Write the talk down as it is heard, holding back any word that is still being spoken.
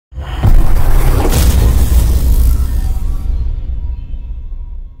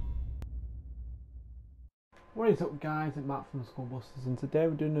What is up guys, it's Matt from Skullbusters and today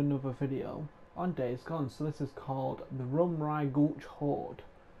we're doing another video on Days Gone. So this is called the Rum Rye Gulch Horde.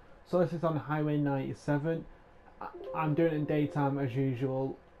 So this is on Highway 97. I'm doing it in daytime as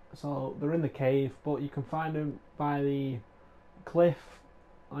usual. So they're in the cave, but you can find them by the cliff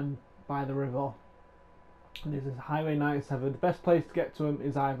and by the river. And this is Highway 97. The best place to get to them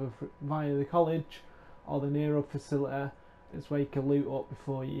is either via the college or the near facility. It's where you can loot up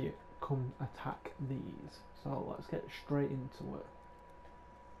before you come attack these. So let's get straight into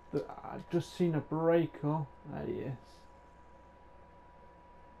it. I've just seen a breaker. There he is.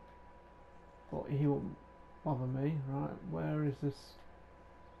 But he won't bother me. Right, where is this?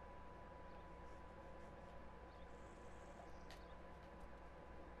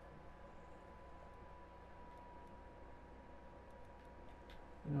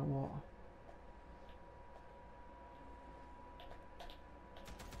 You know what?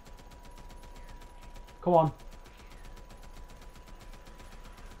 Come on.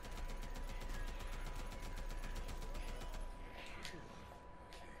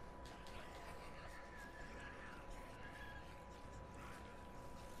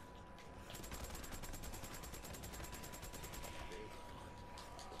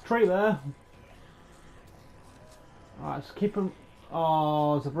 Tree there. Alright, let's keep him.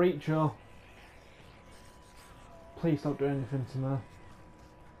 Oh, there's a breacher. Please don't do anything to me.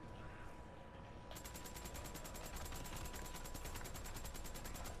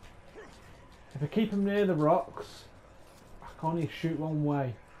 If I keep him near the rocks, I can only shoot one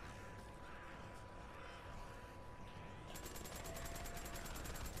way.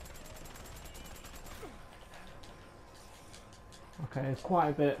 Okay, it's quite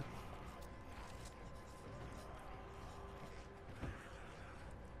a bit.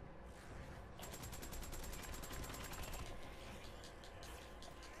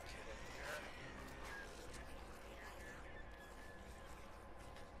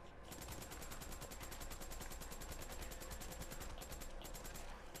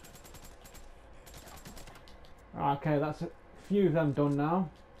 Okay, that's a few of them done now.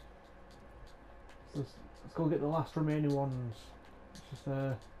 Let's go get the last remaining ones. Let's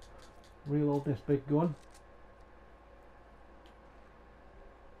just reload this big gun.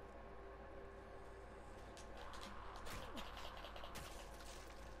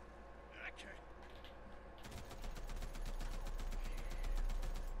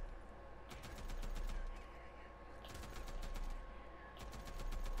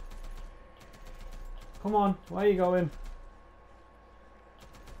 Come on, where are you going?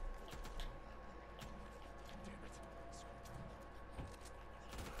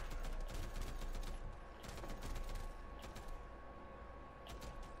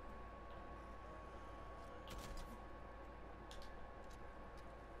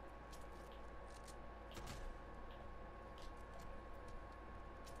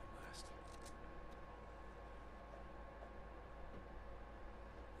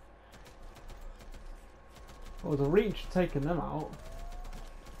 Oh, the reach taking them out.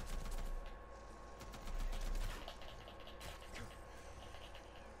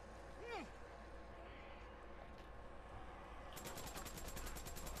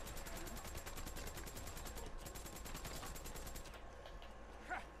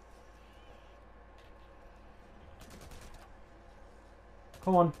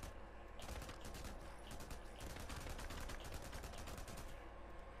 Come on.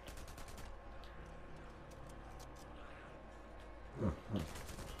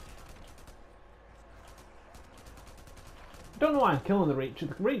 I don't know why I'm killing the Reacher.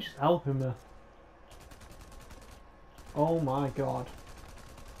 The Reacher's helping me. Oh my god.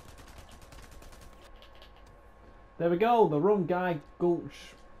 There we go. The Rum Rye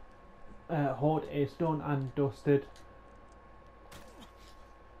Gulch Horde is done and dusted.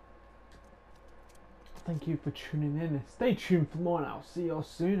 Thank you for tuning in. Stay tuned for more and I'll see you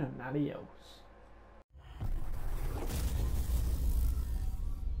soon and adios.